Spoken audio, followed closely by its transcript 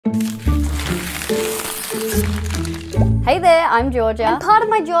Hey there, I'm Georgia. And part of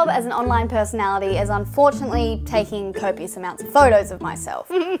my job as an online personality is unfortunately taking copious amounts of photos of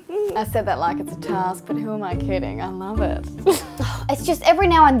myself. I said that like it's a task, but who am I kidding? I love it. It's just every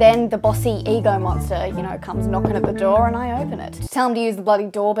now and then the bossy ego monster, you know, comes knocking at the door and I open it. Tell them to use the bloody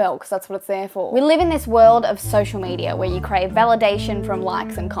doorbell because that's what it's there for. We live in this world of social media where you crave validation from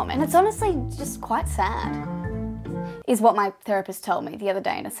likes and comments. And it's honestly just quite sad, is what my therapist told me the other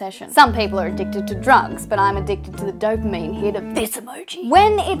day in a session. Some people are addicted to drugs, but I'm addicted to the dopamine hit of this emoji.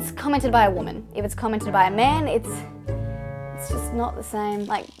 When it's commented by a woman, if it's commented by a man, it's just not the same.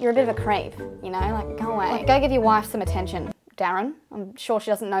 Like, you're a bit of a creep, you know? Like, go away. Like, go give your wife some attention, Darren. I'm sure she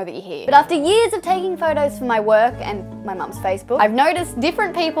doesn't know that you're here. But after years of taking photos for my work and my mum's Facebook, I've noticed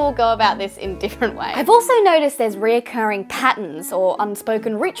different people go about this in different ways. I've also noticed there's reoccurring patterns or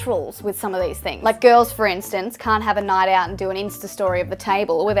unspoken rituals with some of these things. Like girls, for instance, can't have a night out and do an Insta story of the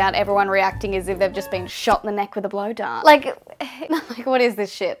table without everyone reacting as if they've just been shot in the neck with a blow dart. Like what is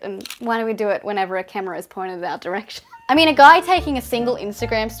this shit? And why do we do it whenever a camera is pointed in our direction? I mean, a guy taking a single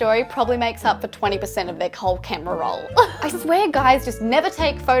Instagram story probably makes up for 20% of their whole camera roll. I swear guys just never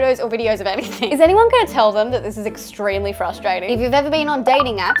take photos or videos of anything. Is anyone gonna tell them that this is extremely frustrating? If you've ever been on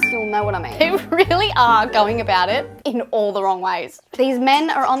dating apps, you'll know what I mean. They really are going about it in all the wrong ways. These men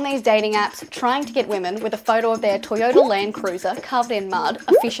are on these dating apps trying to get women with a photo of their Toyota Land Cruiser covered in mud,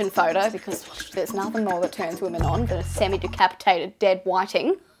 a fishing photo, because there's nothing more that turns women on than a semi-decapitated dead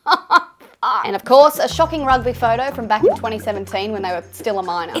whiting. And of course, a shocking rugby photo from back in 2017 when they were still a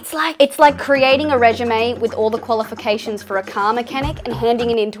minor. It's like creating a resume with all the qualifications for a car mechanic and handing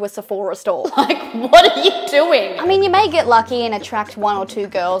it into a Sephora store. Like, what are you doing? I mean, you may get lucky and attract 1 or 2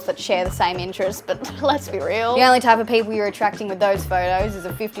 girls that share the same interests, but let's be real. The only type of people you're attracting with those photos is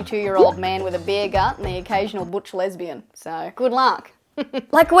a 52-year-old man with a beer gut and the occasional butch lesbian. So, good luck.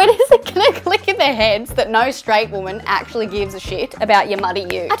 Like, when is it gonna click in their heads that no straight woman actually gives a shit about your muddy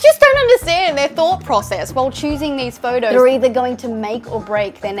you? I just don't understand their thought process while choosing these photos. They're either going to make or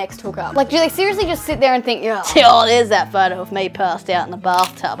break their next hookup. Like, do they seriously just sit there and think, oh, there's that photo of me passed out in the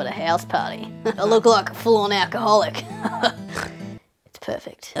bathtub at a house party. I look like a full-on alcoholic.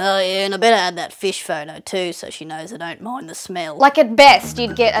 Perfect. Oh yeah, and I better add that fish photo too so she knows I don't mind the smell. Like, at best,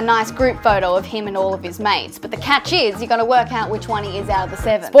 you'd get a nice group photo of him and all of his mates, but the catch is you gotta work out which one he is out of the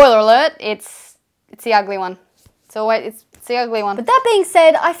 7. Spoiler alert, it's the ugly one. It's the ugly one. But that being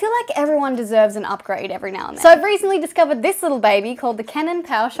said, I feel like everyone deserves an upgrade every now and then. So I've recently discovered this little baby called the Canon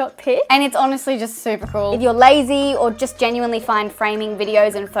PowerShot Pick, and it's honestly just super cool. If you're lazy or just genuinely find framing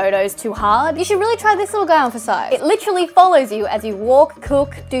videos and photos too hard, you should really try this little guy on for size. It literally follows you as you walk,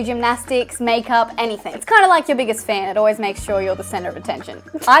 cook, do gymnastics, makeup, anything. It's kind of like your biggest fan. It always makes sure you're the center of attention.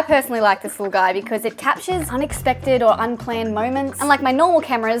 I personally like this little guy because it captures unexpected or unplanned moments. Unlike my normal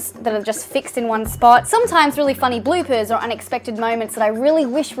cameras that are just fixed in one spot, sometimes really funny bloopers or unexpected moments that I really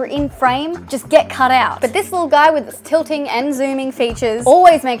wish were in frame just get cut out. But this little guy with its tilting and zooming features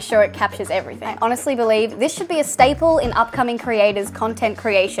always makes sure it captures everything. I honestly believe this should be a staple in upcoming creators' content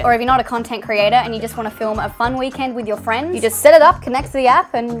creation. Or if you're not a content creator and you just want to film a fun weekend with your friends, you just set it up, connect to the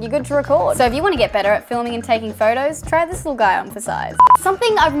app, and you're good to record. So if you want to get better at filming and taking photos, try this little guy on for size.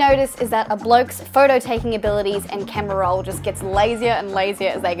 Something I've noticed is that a bloke's photo taking abilities and camera roll just gets lazier and lazier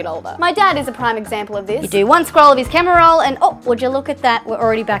as they get older. My dad is a prime example of this. You do one scroll of his camera roll and oh, would you look at that, we're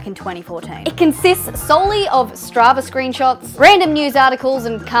already back in 2014. It consists solely of Strava screenshots, random news articles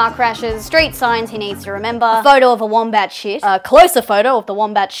and car crashes, street signs he needs to remember, a photo of a wombat shit, a closer photo of the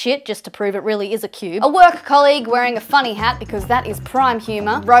wombat shit just to prove it really is a cube, a work colleague wearing a funny hat because that is prime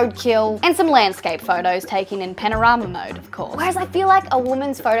humor, roadkill, and some landscape photos taken in panorama mode, of course. Whereas I feel like a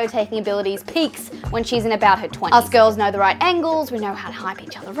woman's photo taking abilities peaks when she's in about her 20s. Us girls know the right angles, we know how to hype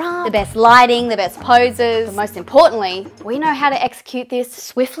each other up, the best lighting, the best poses, but most importantly, we know how to execute this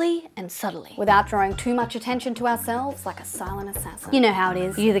swiftly and subtly without drawing too much attention to ourselves like a silent assassin. You know how it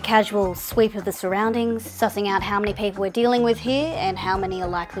is. You do the casual sweep of the surroundings, sussing out how many people we're dealing with here and how many are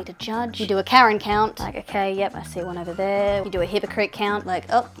likely to judge. You do a Karen count, like, okay, yep, I see one over there. You do a hypocrite count, like,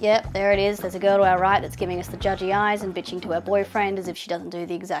 oh, yep, there it is. There's a girl to our right that's giving us the judgy eyes and bitching to her boyfriend as if she doesn't do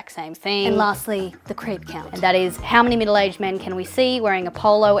the exact same thing. And lastly, the creep count. And that is, how many middle-aged men can we see wearing a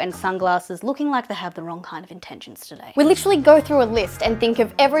polo and sunglasses looking like they have the wrong kind of intentions today? We literally go through a list and think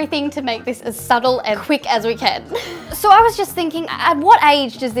of everything to make this as subtle and quick as we can. So I was just thinking, at what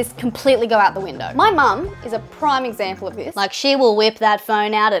age does this completely go out the window? My mum is a prime example of this. Like, she will whip that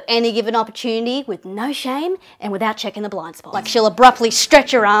phone out at any given opportunity with no shame and without checking the blind spots. Like, she'll abruptly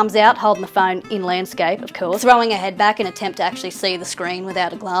stretch her arms out, holding the phone in landscape, of course, throwing her head back in an attempt to actually see the screen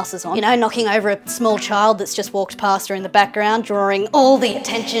without her glasses on. You know, knocking over a small child that's just walked past her in the background, drawing all the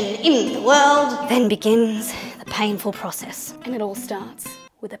attention in the world. Then begins the painful process. And it all starts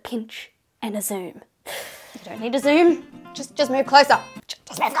with a pinch and a zoom. You don't need to zoom, just move closer.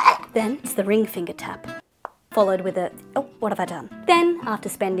 Just move closer. Then it's the ring finger tap, followed with a, oh, what have I done? Then, after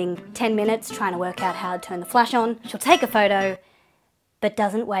spending 10 minutes trying to work out how to turn the flash on, she'll take a photo, but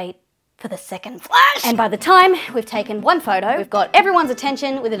doesn't wait for the second flash. And by the time we've taken one photo, we've got everyone's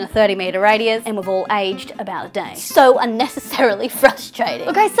attention within a 30-meter radius, and we've all aged about a day. So unnecessarily frustrating.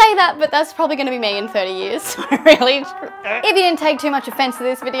 Look, I say that, but that's probably gonna be me in 30 years, so really. If you didn't take too much offense to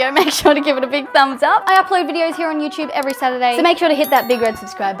this video, make sure to give it a big thumbs up. I upload videos here on YouTube every Saturday, so make sure to hit that big red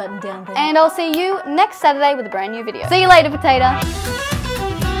subscribe button down there. And I'll see you next Saturday with a brand new video. See you later, potato.